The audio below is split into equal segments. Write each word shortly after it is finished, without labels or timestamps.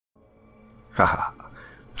Haha.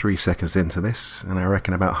 3 seconds into this, and I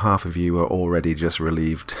reckon about half of you are already just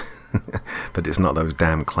relieved that it's not those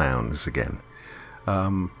damn clowns again.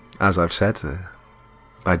 As I've said,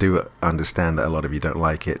 I do understand that a lot of you don't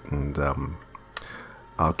like it, and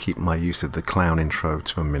I'll keep my use of the clown intro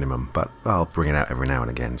to a minimum, but I'll bring it out every now and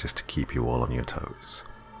again just to keep you all on your toes.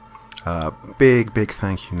 Big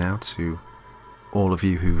thank you now to all of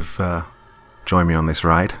you who've joined me on this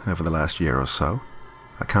ride over the last year or so.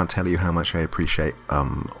 I can't tell you how much I appreciate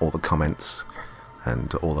all the comments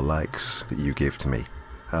and all the likes that you give to me.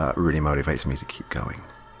 It really motivates me to keep going.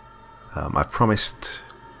 I've promised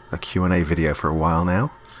a Q&A video for a while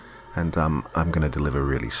now, and I'm going to deliver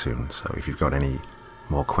really soon, so if you've got any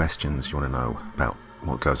more questions you want to know about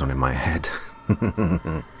what goes on in my head,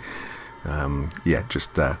 yeah,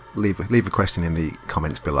 just leave a question in the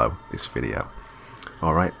comments below this video.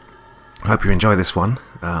 Alright, hope you enjoy this one.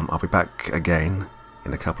 I'll be back again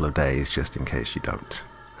in a couple of days, just in case you don't.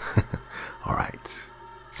 Alright,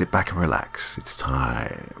 sit back and relax. It's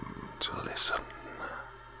time to listen.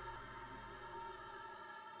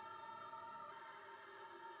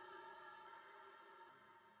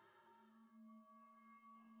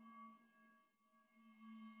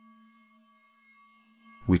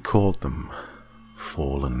 We called them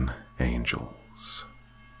fallen angels.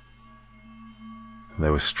 They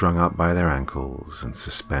were strung up by their ankles and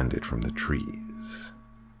suspended from the trees.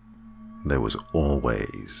 There was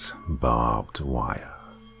always barbed wire,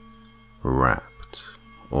 wrapped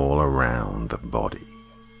all around the body.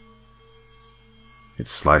 It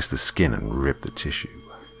sliced the skin and ripped the tissue,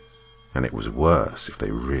 and it was worse if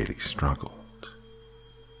they really struggled.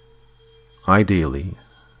 Ideally,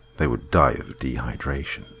 they would die of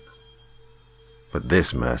dehydration, but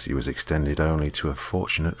this mercy was extended only to a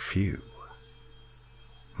fortunate few.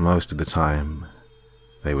 Most of the time,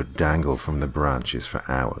 they would dangle from the branches for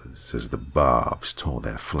hours as the barbs tore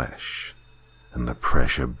their flesh and the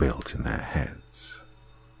pressure built in their heads.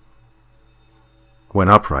 When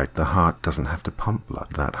upright, the heart doesn't have to pump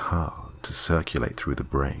blood that hard to circulate through the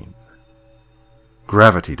brain.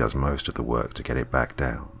 Gravity does most of the work to get it back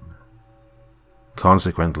down.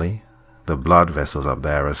 Consequently, the blood vessels up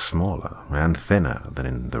there are smaller and thinner than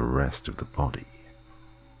in the rest of the body.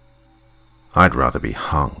 I'd rather be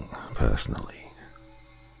hung, personally.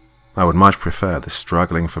 I would much prefer the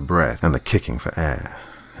struggling for breath and the kicking for air,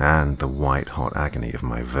 and the white-hot agony of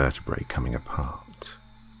my vertebrae coming apart,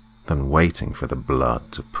 than waiting for the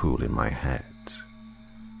blood to pool in my head,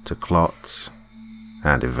 to clot,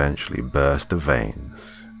 and eventually burst the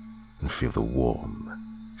veins, and feel the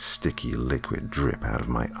warm, sticky liquid drip out of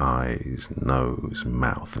my eyes, nose,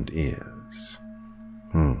 mouth, and ears.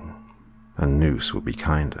 A noose would be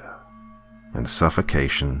kinder, and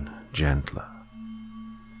suffocation gentler.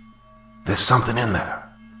 "There's something in there,"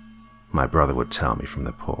 my brother would tell me from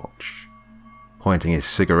the porch, pointing his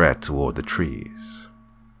cigarette toward the trees.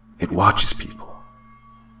 "It watches people,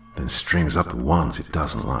 then strings up the ones it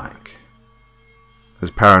doesn't like."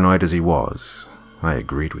 As paranoid as he was, I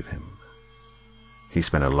agreed with him. He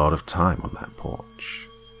spent a lot of time on that porch.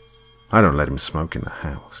 I don't let him smoke in the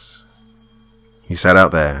house. He sat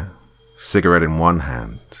out there, cigarette in one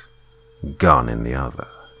hand, gun in the other,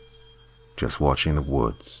 just watching the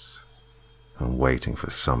woods and waiting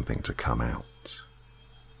for something to come out.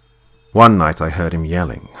 One night I heard him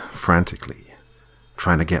yelling, frantically,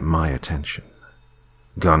 trying to get my attention.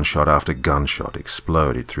 Gunshot after gunshot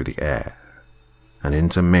exploded through the air and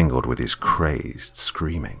intermingled with his crazed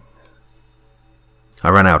screaming. I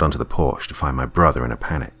ran out onto the porch to find my brother in a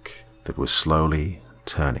panic that was slowly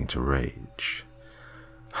turning to rage.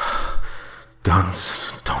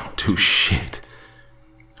 "Guns don't do shit.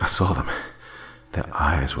 I saw them. Their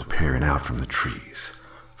eyes were peering out from the trees,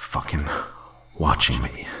 fucking watching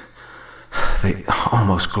me. They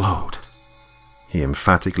almost glowed." He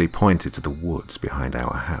emphatically pointed to the woods behind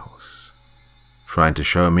our house, trying to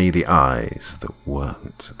show me the eyes that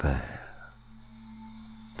weren't there.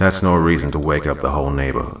 That's no reason to wake up the whole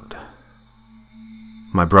neighborhood.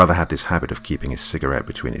 My brother had this habit of keeping his cigarette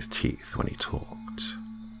between his teeth when he talked.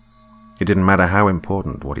 It didn't matter how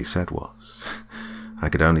important what he said was. I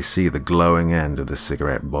could only see the glowing end of the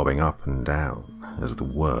cigarette bobbing up and down as the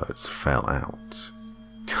words fell out.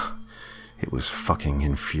 It was fucking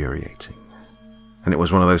infuriating. And it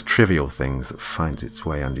was one of those trivial things that finds its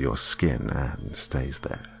way under your skin and stays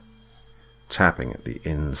there, tapping at the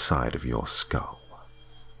inside of your skull.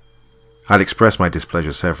 I'd expressed my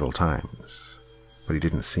displeasure several times, but he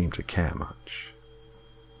didn't seem to care much.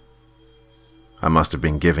 I must have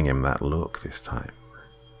been giving him that look this time,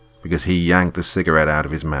 because he yanked the cigarette out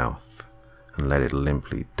of his mouth and let it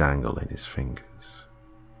limply dangle in his fingers.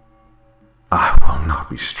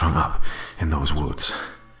 be strung up in those woods."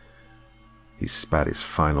 He spat his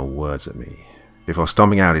final words at me before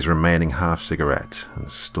stomping out his remaining half-cigarette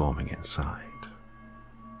and storming inside.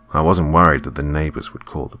 I wasn't worried that the neighbors would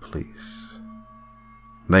call the police.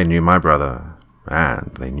 They knew my brother,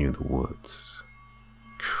 and they knew the woods.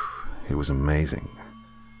 It was amazing,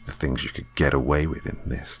 the things you could get away with in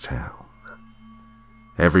this town.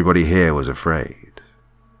 Everybody here was afraid,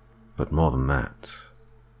 but more than that,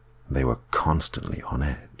 they were constantly on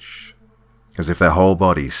edge, as if their whole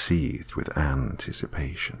bodies seethed with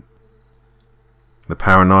anticipation. The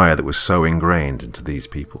paranoia that was so ingrained into these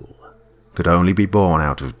people could only be born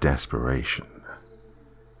out of desperation.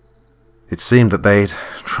 It seemed that they'd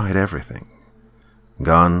tried everything.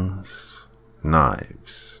 Guns,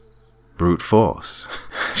 knives, brute force.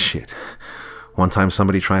 Shit. One time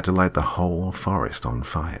somebody tried to light the whole forest on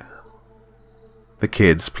fire. The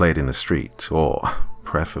kids played in the street, or,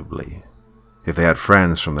 preferably, if they had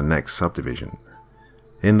friends from the next subdivision,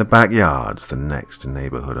 in the backyards the next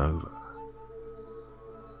neighborhood over.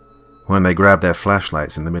 When they grabbed their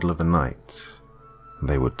flashlights in the middle of the night,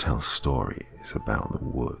 they would tell stories about the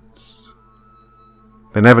woods.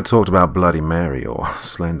 They never talked about Bloody Mary or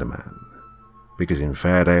Slender Man, because in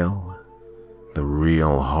Fairdale, the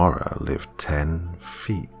real horror lived 10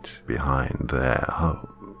 feet behind their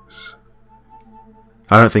homes.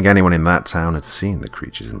 I don't think anyone in that town had seen the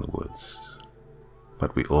creatures in the woods,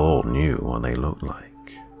 but we all knew what they looked like.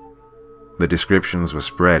 The descriptions were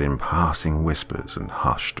spread in passing whispers and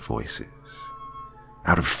hushed voices,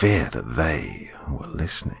 out of fear that they were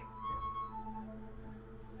listening.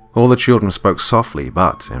 All the children spoke softly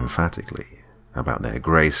but emphatically about their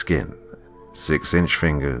grey skin, 6-inch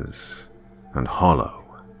fingers, and hollow,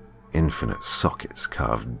 infinite sockets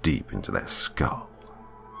carved deep into their skull.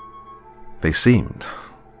 They seemed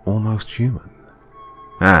almost human,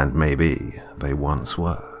 and maybe they once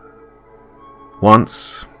were.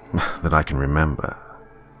 Once, that I can remember,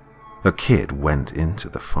 a kid went into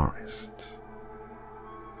the forest.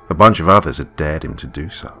 A bunch of others had dared him to do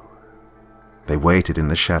so. They waited in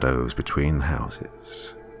the shadows between the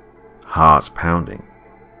houses, hearts pounding,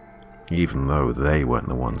 even though they weren't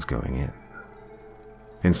the ones going in.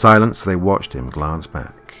 In silence, they watched him glance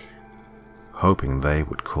back, hoping they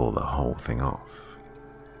would call the whole thing off,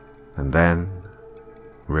 and then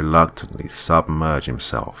reluctantly submerge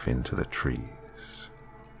himself into the trees.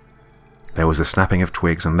 There was a snapping of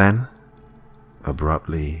twigs, and then,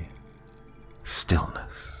 abruptly,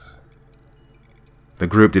 stillness. The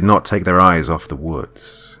group did not take their eyes off the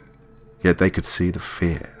woods, yet they could see the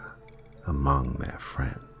fear among their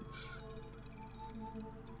friends.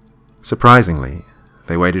 Surprisingly,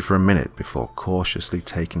 they waited for a minute before cautiously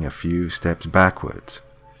taking a few steps backward,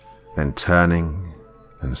 then turning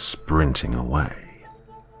and sprinting away.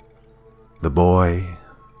 The boy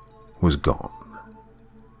was gone.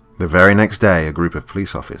 The very next day, a group of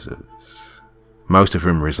police officers, most of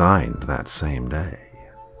whom resigned that same day,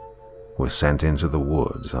 were sent into the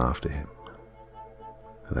woods after him.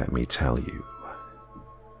 Let me tell you,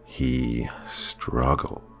 he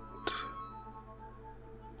struggled.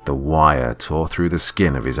 The wire tore through the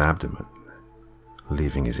skin of his abdomen,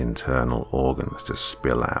 leaving his internal organs to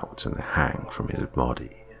spill out and hang from his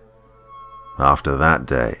body. After that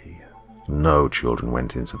day, no children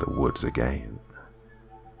went into the woods again.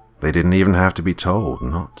 They didn't even have to be told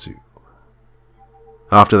not to.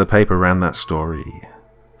 After the paper ran that story,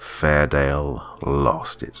 Fairdale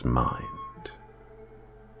lost its mind.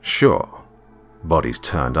 Sure, bodies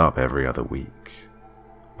turned up every other week,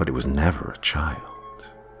 but it was never a child.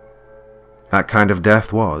 That kind of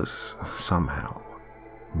death was, somehow,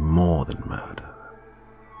 more than murder.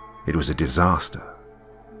 It was a disaster,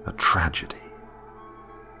 a tragedy.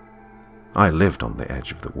 I lived on the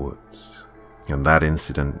edge of the woods, and that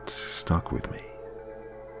incident stuck with me.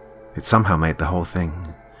 It somehow made the whole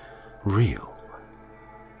thing real.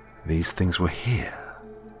 These things were here,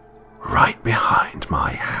 right behind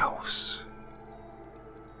my house.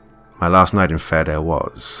 My last night in Fairdale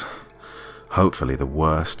was, hopefully, the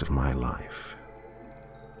worst of my life.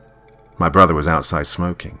 My brother was outside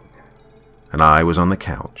smoking, and I was on the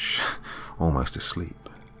couch, almost asleep.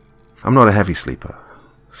 I'm not a heavy sleeper,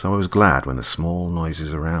 so I was glad when the small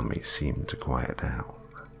noises around me seemed to quiet down.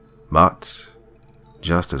 But,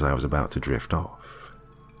 just as I was about to drift off,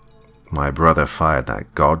 my brother fired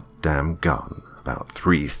that goddamn gun about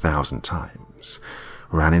 3,000 times,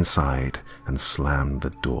 ran inside and slammed the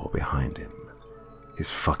door behind him.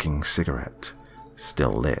 His fucking cigarette,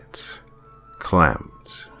 still lit,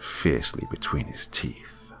 clamped fiercely between his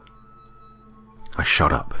teeth. I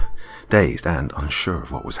shot up, dazed and unsure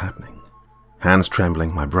of what was happening. Hands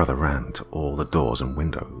trembling, my brother ran to all the doors and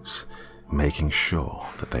windows, making sure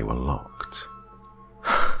that they were locked.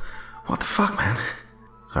 What the fuck, man?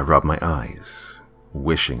 I rubbed my eyes,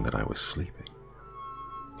 wishing that I was sleeping.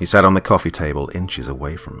 He sat on the coffee table inches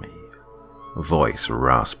away from me, voice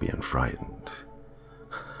raspy and frightened.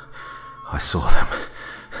 I saw them.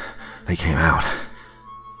 They came out.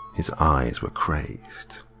 His eyes were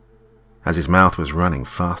crazed. As his mouth was running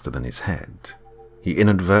faster than his head, he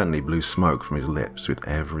inadvertently blew smoke from his lips with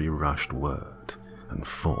every rushed word and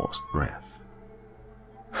forced breath.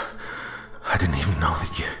 I didn't even know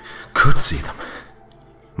that you could see them.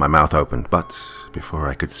 My mouth opened, but before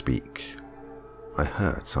I could speak, I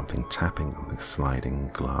heard something tapping on the sliding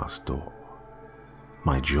glass door.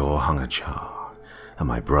 My jaw hung ajar, and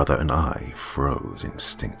my brother and I froze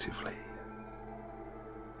instinctively.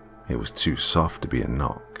 It was too soft to be a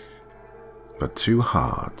knock, but too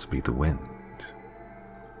hard to be the wind.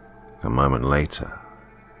 A moment later,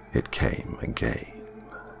 it came again.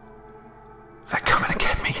 "They're coming to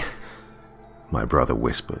get me," my brother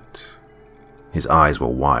whispered. His eyes were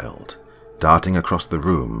wild, darting across the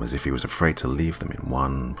room as if he was afraid to leave them in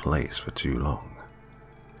one place for too long.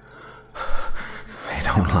 "They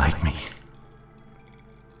don't like me."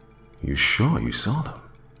 "You sure you saw them?"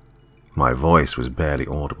 My voice was barely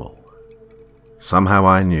audible. Somehow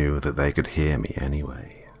I knew that they could hear me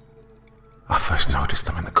anyway. "I first noticed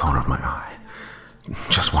them in the corner of my eye.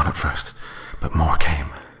 Just one at first, but more came."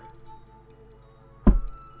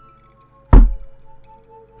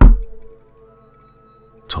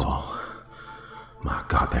 Tall. My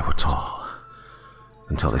God, they were tall.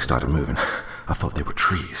 Until they started moving, I thought they were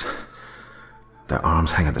trees. Their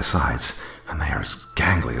arms hang at their sides, and they are as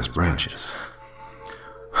gangly as branches.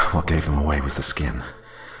 What gave them away was the skin.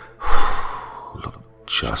 Looked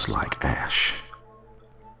just like ash.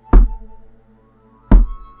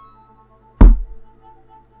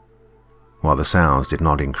 While the sounds did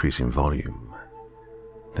not increase in volume,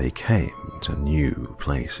 they came to new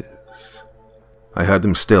places. I heard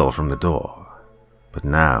them still from the door, but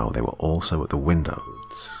now they were also at the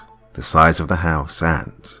windows, the sides of the house,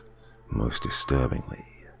 and, most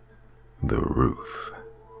disturbingly, the roof.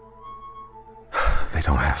 They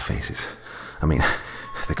don't have faces. I mean,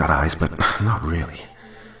 they got eyes, but not really.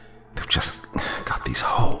 They've just got these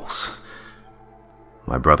holes.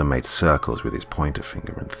 My brother made circles with his pointer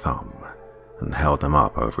finger and thumb, and held them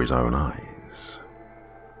up over his own eyes.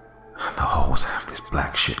 The holes have this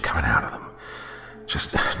black shit coming out of them,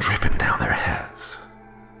 just dripping down their heads.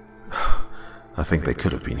 I think they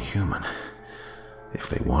could have been human, if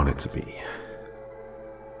they wanted to be.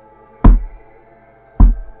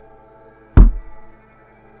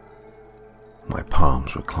 My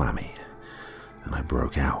palms were clammy, and I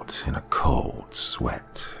broke out in a cold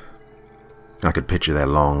sweat. I could picture their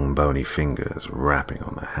long, bony fingers rapping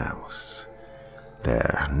on the house,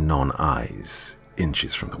 their non-eyes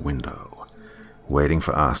inches from the window, waiting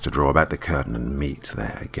for us to draw back the curtain and meet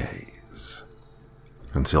their gaze.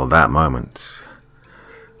 Until that moment,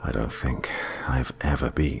 I don't think I've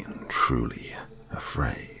ever been truly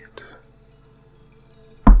afraid.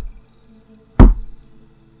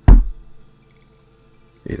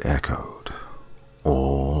 It echoed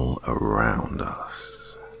all around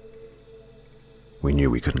us. We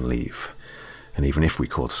knew we couldn't leave, and even if we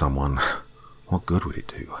caught someone, what good would it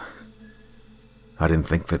do? I didn't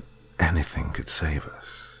think that anything could save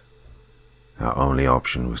us. Our only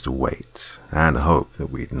option was to wait and hope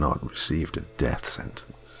that we'd not received a death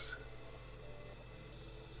sentence.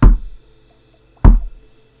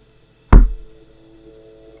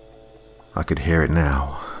 I could hear it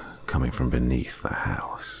now, coming from beneath the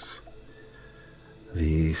house.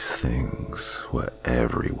 These things were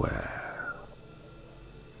everywhere.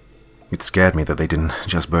 It scared me that they didn't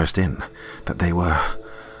just burst in, that they were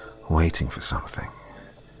waiting for something.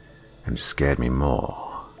 And it scared me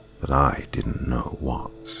more that I didn't know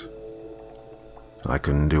what. I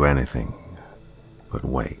couldn't do anything but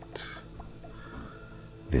wait.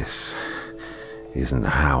 This isn't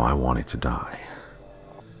how I wanted to die.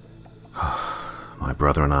 My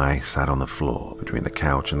brother and I sat on the floor between the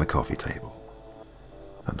couch and the coffee table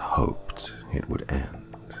and hoped it would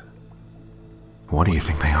end. "What do you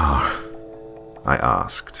think they are?" I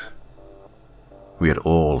asked. We had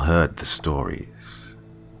all heard the stories,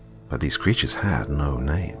 but these creatures had no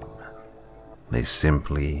name. They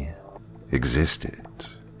simply existed.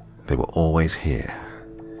 They were always here,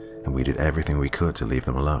 and we did everything we could to leave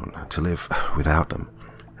them alone, to live without them,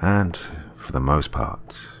 and, for the most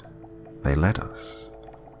part, they let us.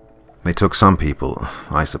 They took some people,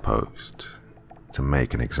 I supposed, to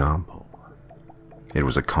make an example. It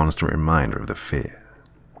was a constant reminder of the fear,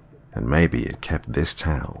 and maybe it kept this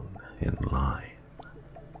town in line.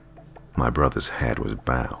 My brother's head was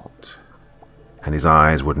bowed, and his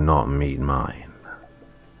eyes would not meet mine.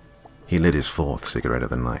 He lit his fourth cigarette of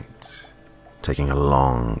the night, taking a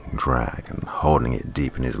long drag and holding it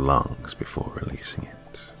deep in his lungs before releasing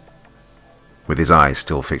it. With his eyes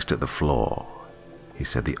still fixed at the floor, he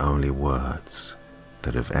said the only words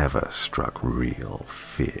that have ever struck real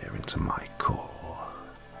fear into my core.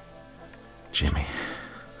 "Jimmy,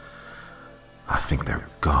 I think they're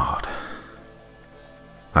God."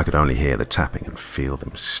 I could only hear the tapping and feel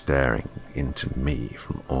them staring into me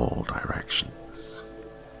from all directions.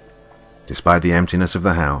 Despite the emptiness of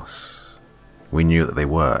the house, we knew that they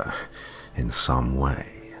were, in some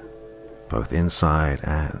way, both inside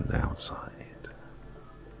and outside.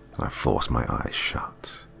 I forced my eyes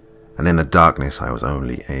shut, and in the darkness I was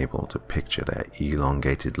only able to picture their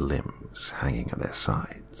elongated limbs hanging at their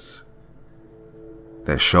sides,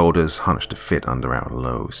 their shoulders hunched to fit under our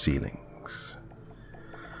low ceilings.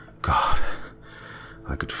 God,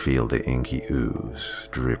 I could feel the inky ooze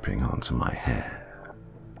dripping onto my hair.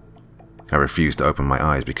 I refused to open my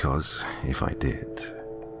eyes because, if I did,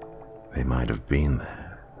 they might have been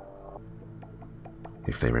there.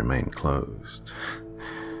 If they remained closed,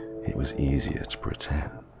 it was easier to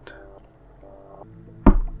pretend.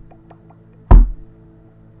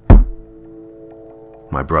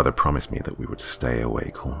 My brother promised me that we would stay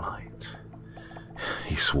awake all night.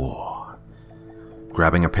 He swore.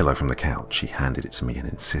 Grabbing a pillow from the couch, he handed it to me and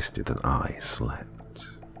insisted that I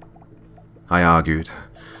slept. I argued,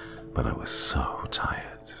 but I was so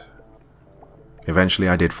tired. Eventually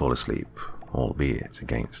I did fall asleep, albeit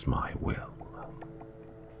against my will.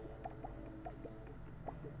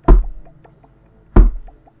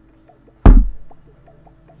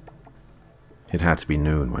 It had to be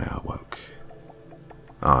noon when I awoke.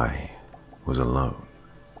 I was alone.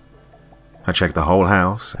 I checked the whole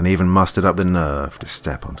house and even mustered up the nerve to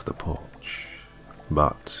step onto the porch.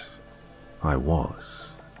 But I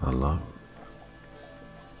was alone.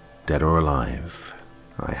 Dead or alive,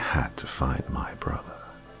 I had to find my brother.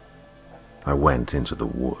 I went into the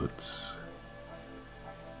woods.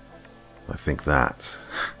 I think that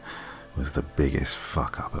was the biggest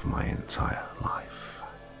fuck-up of my entire life.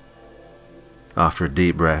 After a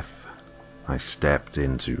deep breath, I stepped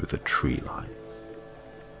into the tree line.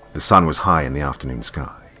 The sun was high in the afternoon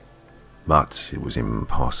sky, but it was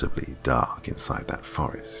impossibly dark inside that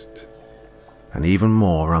forest, and even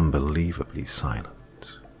more unbelievably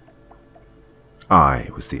silent. I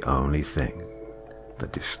was the only thing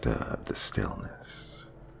that disturbed the stillness.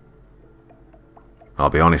 I'll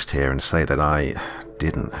be honest here and say that I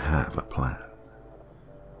didn't have a plan.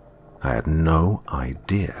 I had no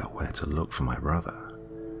idea where to look for my brother,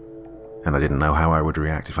 and I didn't know how I would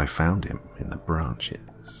react if I found him in the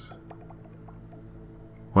branches.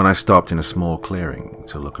 When I stopped in a small clearing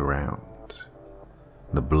to look around,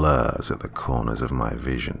 the blurs at the corners of my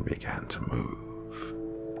vision began to move.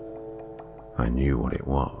 I knew what it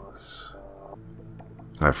was.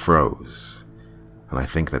 I froze, and I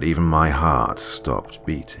think that even my heart stopped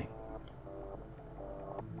beating.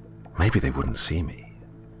 Maybe they wouldn't see me.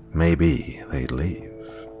 Maybe they'd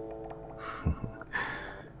leave.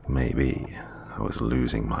 Maybe I was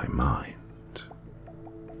losing my mind.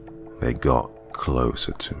 They got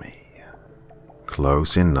closer to me,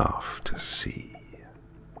 close enough to see.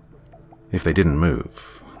 If they didn't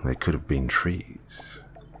move, they could have been trees.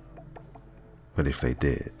 But if they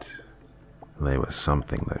did, they were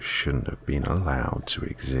something that shouldn't have been allowed to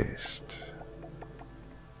exist.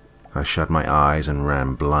 I shut my eyes and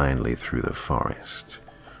ran blindly through the forest,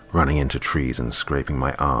 running into trees and scraping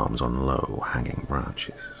my arms on low hanging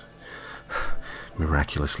branches.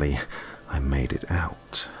 Miraculously, I made it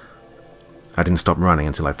out. I didn't stop running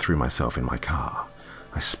until I threw myself in my car.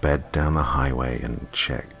 I sped down the highway and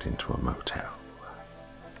checked into a motel.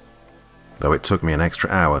 Though it took me an extra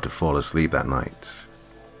hour to fall asleep that night,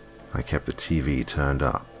 I kept the TV turned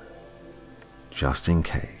up, just in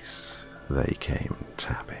case they came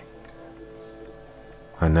tapping.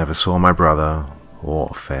 I never saw my brother or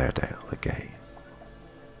Fairdale again.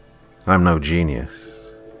 I'm no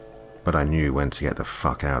genius, but I knew when to get the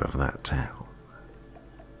fuck out of that town.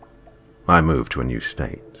 I moved to a new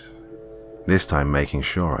state, this time making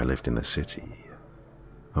sure I lived in the city,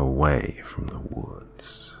 away from the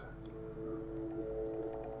woods.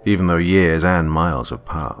 Even though years and miles have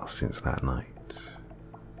passed since that night,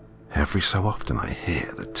 every so often I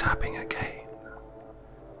hear the tapping again.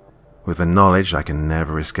 With the knowledge I can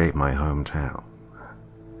never escape my hometown,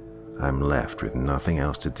 I'm left with nothing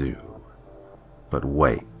else to do but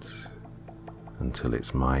wait until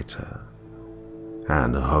it's my turn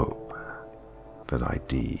and hope that I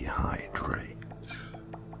dehydrate.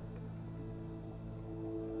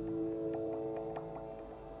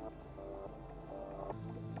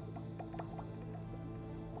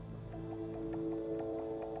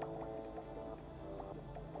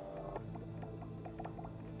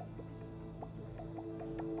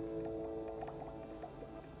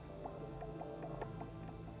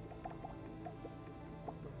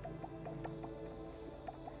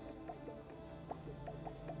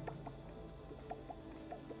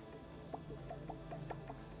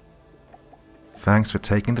 Thanks for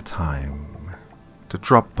taking the time to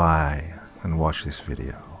drop by and watch this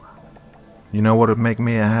video. You know what would make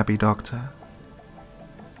me a happy doctor?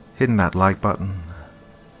 Hitting that like button,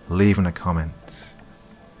 leaving a comment,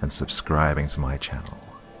 and subscribing to my channel.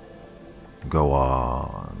 Go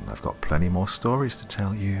on, I've got plenty more stories to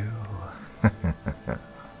tell you.